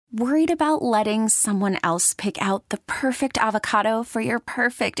Worried about letting someone else pick out the perfect avocado for your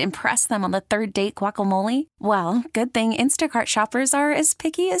perfect impress them on the third date guacamole? Well, good thing Instacart shoppers are as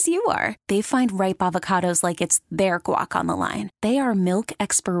picky as you are. They find ripe avocados like it's their guac on the line. They are milk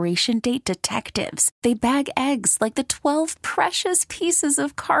expiration date detectives. They bag eggs like the 12 precious pieces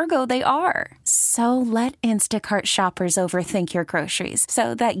of cargo they are. So let Instacart shoppers overthink your groceries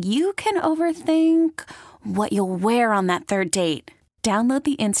so that you can overthink what you'll wear on that third date. Download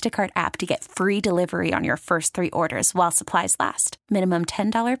the Instacart app to get free delivery on your first 3 orders while supplies last. Minimum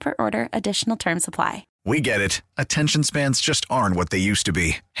 $10 per order. Additional terms apply. We get it. Attention spans just aren't what they used to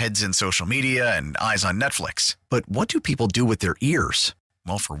be. Heads in social media and eyes on Netflix. But what do people do with their ears?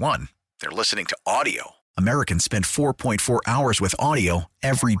 Well, for one, they're listening to audio. Americans spend 4.4 hours with audio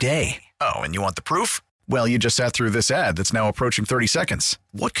every day. Oh, and you want the proof? Well, you just sat through this ad that's now approaching 30 seconds.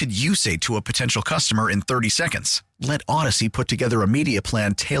 What could you say to a potential customer in 30 seconds? Let Odyssey put together a media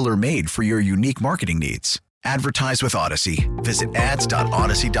plan tailor-made for your unique marketing needs. Advertise with Odyssey. Visit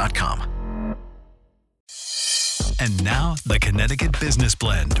ads.odyssey.com. And now, the Connecticut Business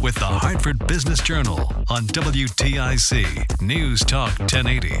Blend with the Hartford Business Journal on WTIC News Talk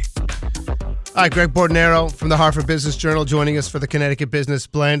 1080. Hi, Greg Bordonaro from the Hartford Business Journal joining us for the Connecticut Business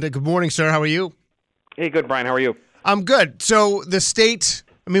Blend. Good morning, sir. How are you? Hey, good, Brian. How are you? I'm good. So the state,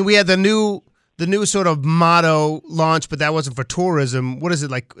 we had the new sort of motto launch, but that wasn't for tourism. What is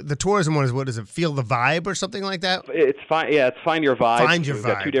it like? The tourism one is, what is it? Feel the vibe or something like that? It's fine. Yeah, it's Find Your Vibe. Find Your We've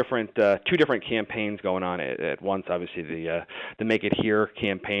Vibe. got two different campaigns going on at once. Obviously, the Make It Here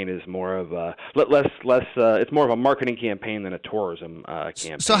campaign is more of a less. It's more of a marketing campaign than a tourism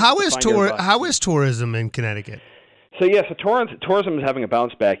campaign. So how is tourism in Connecticut? So tourism is having a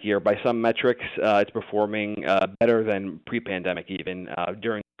bounce back year. By some metrics, it's performing better than pre-pandemic even.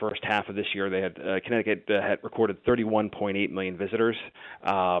 During the first half of this year, they had Connecticut had recorded 31.8 million visitors,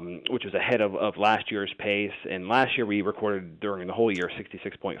 which was ahead of last year's pace. And last year we recorded during the whole year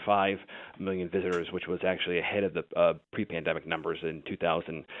 66.5 million visitors, which was actually ahead of the pre-pandemic numbers in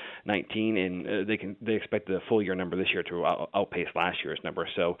 2019. And they expect the full year number this year to outpace last year's number.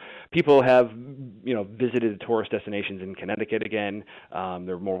 So people have visited tourist destinations in Connecticut again.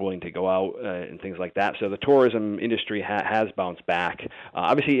 They're more willing to go out and things like that. So the tourism industry has bounced back.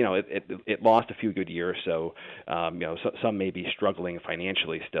 Obviously, it lost a few good years, so some may be struggling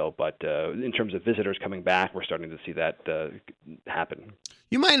financially still. But in terms of visitors coming back, we're starting to see that happen.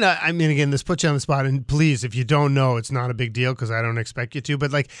 You might not. Again, this puts you on the spot, and please, if you don't know, it's not a big deal because I don't expect you to.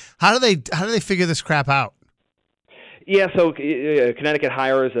 But how do they figure this crap out? Yeah, so Connecticut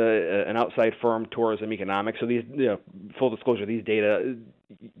hires an outside firm, Tourism Economics. So these, full disclosure, these data,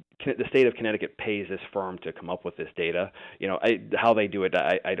 the state of Connecticut pays this firm to come up with this data. How they do it,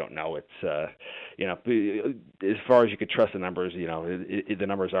 I don't know. It's as far as you could trust the numbers, the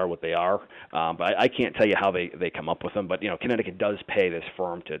numbers are what they are. But I can't tell you how they come up with them. But Connecticut does pay this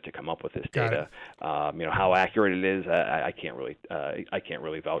firm to come up with this data. How accurate it is, I can't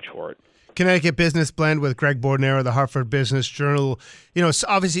really vouch for it. Connecticut Business Blend with Greg Bordonaro, the Hartford Business Journal.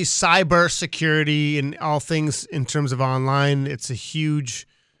 Obviously cyber security and all things in terms of online, it's a huge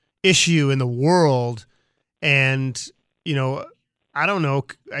issue in the world. And, I don't know,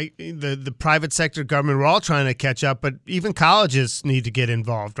 the private sector, government, we're all trying to catch up, but even colleges need to get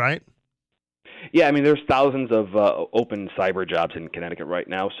involved, right? Yeah, there's thousands of open cyber jobs in Connecticut right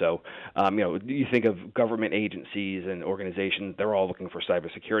now. So, you think of government agencies and organizations, they're all looking for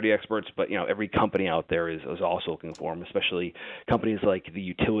cybersecurity experts. But, every company out there is also looking for them, especially companies like the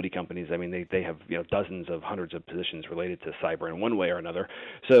utility companies. They have, dozens of hundreds of positions related to cyber in one way or another.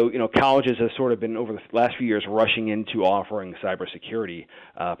 So, colleges have sort of been over the last few years rushing into offering cybersecurity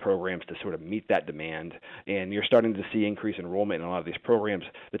programs to sort of meet that demand. And you're starting to see increased enrollment in a lot of these programs.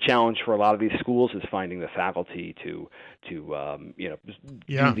 The challenge for a lot of these schools is finding the faculty to do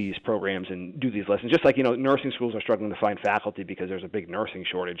these programs and do these lessons. Just like nursing schools are struggling to find faculty because there's a big nursing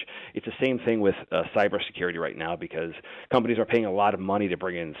shortage. It's the same thing with cybersecurity right now because companies are paying a lot of money to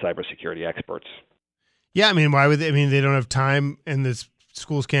bring in cybersecurity experts. Yeah, why would they? They don't have time, and the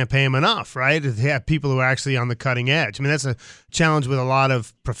schools can't pay them enough, right? They have people who are actually on the cutting edge. That's a challenge with a lot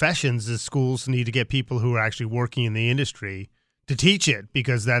of professions. Is schools need to get people who are actually working in the industry to teach it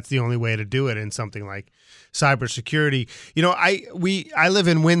because that's the only way to do it in something like cybersecurity. I live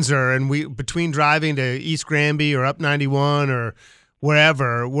in Windsor, and we between driving to East Granby or up 91 or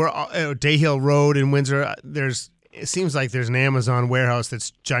wherever, we're Day Hill Road in Windsor. It seems like there's an Amazon warehouse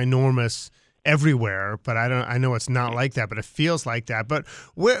that's ginormous everywhere, but I know it's not like that, but it feels like that. But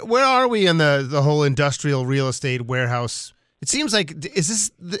where are we in the whole industrial real estate warehouse It seems like,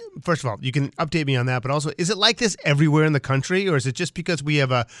 first of all, you can update me on that, but also, is it like this everywhere in the country, or is it just because we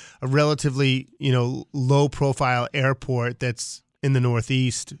have a relatively, low profile airport that's in the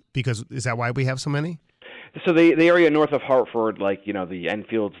Northeast? Because is that why we have so many? So the area north of Hartford, like, the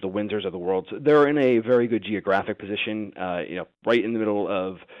Enfields, the Windsors of the world, they're in a very good geographic position, right in the middle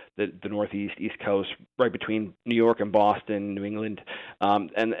of the Northeast, East Coast, right between New York and Boston, New England,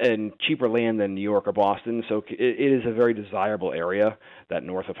 and cheaper land than New York or Boston. So it is a very desirable area, that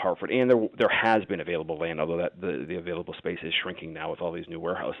north of Hartford. And there has been available land, although that the available space is shrinking now with all these new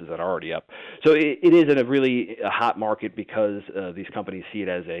warehouses that are already up. So it is in a really hot market because these companies see it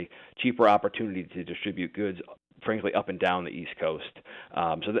as a cheaper opportunity to distribute goods, frankly, up and down the East Coast.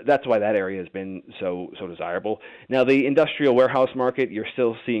 So that's why that area has been so desirable. Now, the industrial warehouse market, you're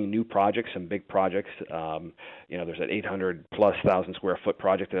still seeing new projects, some big projects. There's an 800,000+ square foot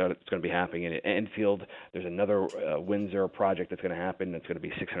project that's going to be happening in Enfield. There's another Windsor project that's going to happen. That's going to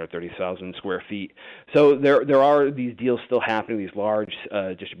be 630,000 square feet. So there are these deals still happening, these large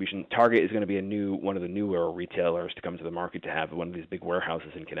distribution. Target is going to be one of the newer retailers to come to the market to have one of these big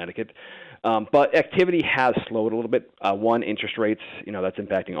warehouses in Connecticut. But activity has slowed a little bit. One, interest rates, that's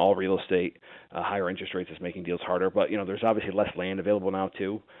impacting all real estate. Higher interest rates is making deals harder. But, there's obviously less land available now,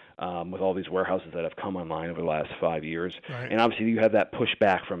 too, with all these warehouses that have come online over the last 5 years. Right. And obviously you have that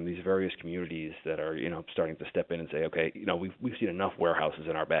pushback from these various communities that are, starting to step in and say, okay, we've seen enough warehouses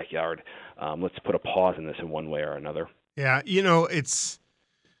in our backyard. Let's put a pause in this in one way or another. Yeah, it's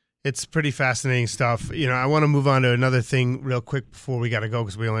pretty fascinating stuff. I want to move on to another thing real quick before we got to go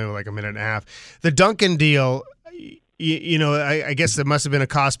because we only have like a minute and a half. The Dunkin' deal, I guess there must have been a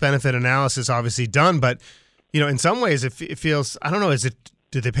cost-benefit analysis obviously done, but, in some ways it feels, I don't know,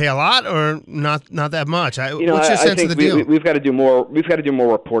 did they pay a lot or not that much? What's your sense of the deal? We've got to do more. We've got to do more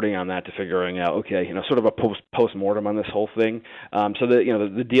reporting on that to figuring out. Okay, sort of a post-mortem on this whole thing. So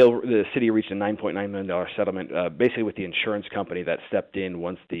the deal, the city reached a $9.9 million settlement, basically with the insurance company that stepped in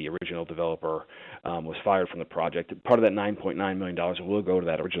once the original developer was fired from the project. Part of that $9.9 million will go to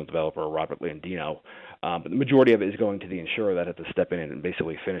that original developer, Robert Landino. But the majority of it is going to the insurer that had to step in and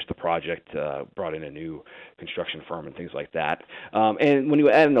basically finish the project, brought in a new construction firm and things like that. And when you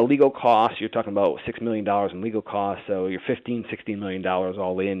add in the legal costs, you're talking about $6 million in legal costs, so you're $16 million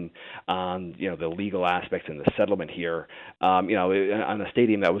all in on the legal aspects and the settlement here. On a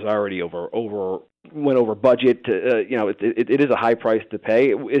stadium that was already went over budget. It is a high price to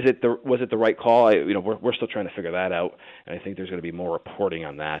pay. Was it the right call? We're still trying to figure that out, and I think there's going to be more reporting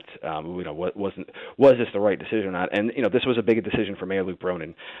on that. Was this the right decision or not? And this was a big decision for Mayor Luke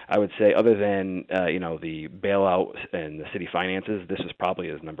Bronin. I would say, other than the bailout and the city finances, this is probably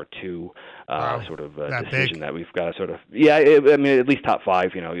his number two decision that we've got to sort of at least top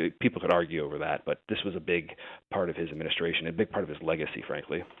five. People could argue over that, but this was a big part of his administration, a big part of his legacy,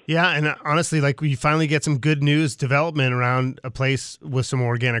 frankly. Yeah, and honestly, you finally get some good news development around a place with some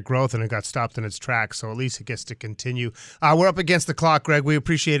organic growth, and it got stopped in its tracks, so at least it gets to continue. We're up against the clock, Greg. We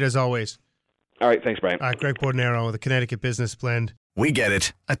appreciate it as always. All right, thanks, Brian. All right, Greg Bordonaro with the Connecticut Business Blend. We get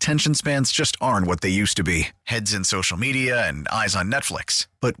it. Attention spans just aren't what they used to be. Heads in social media and eyes on Netflix.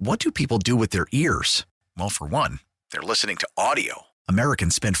 But what do people do with their ears? Well, for one, they're listening to audio.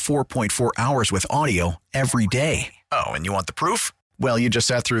 Americans spend 4.4 hours with audio every day. Oh, and you want the proof? Well, you just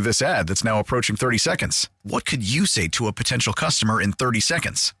sat through this ad that's now approaching 30 seconds. What could you say to a potential customer in 30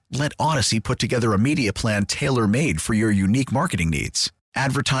 seconds? Let Odyssey put together a media plan tailor-made for your unique marketing needs.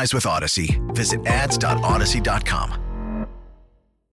 Advertise with Odyssey. Visit ads.odyssey.com.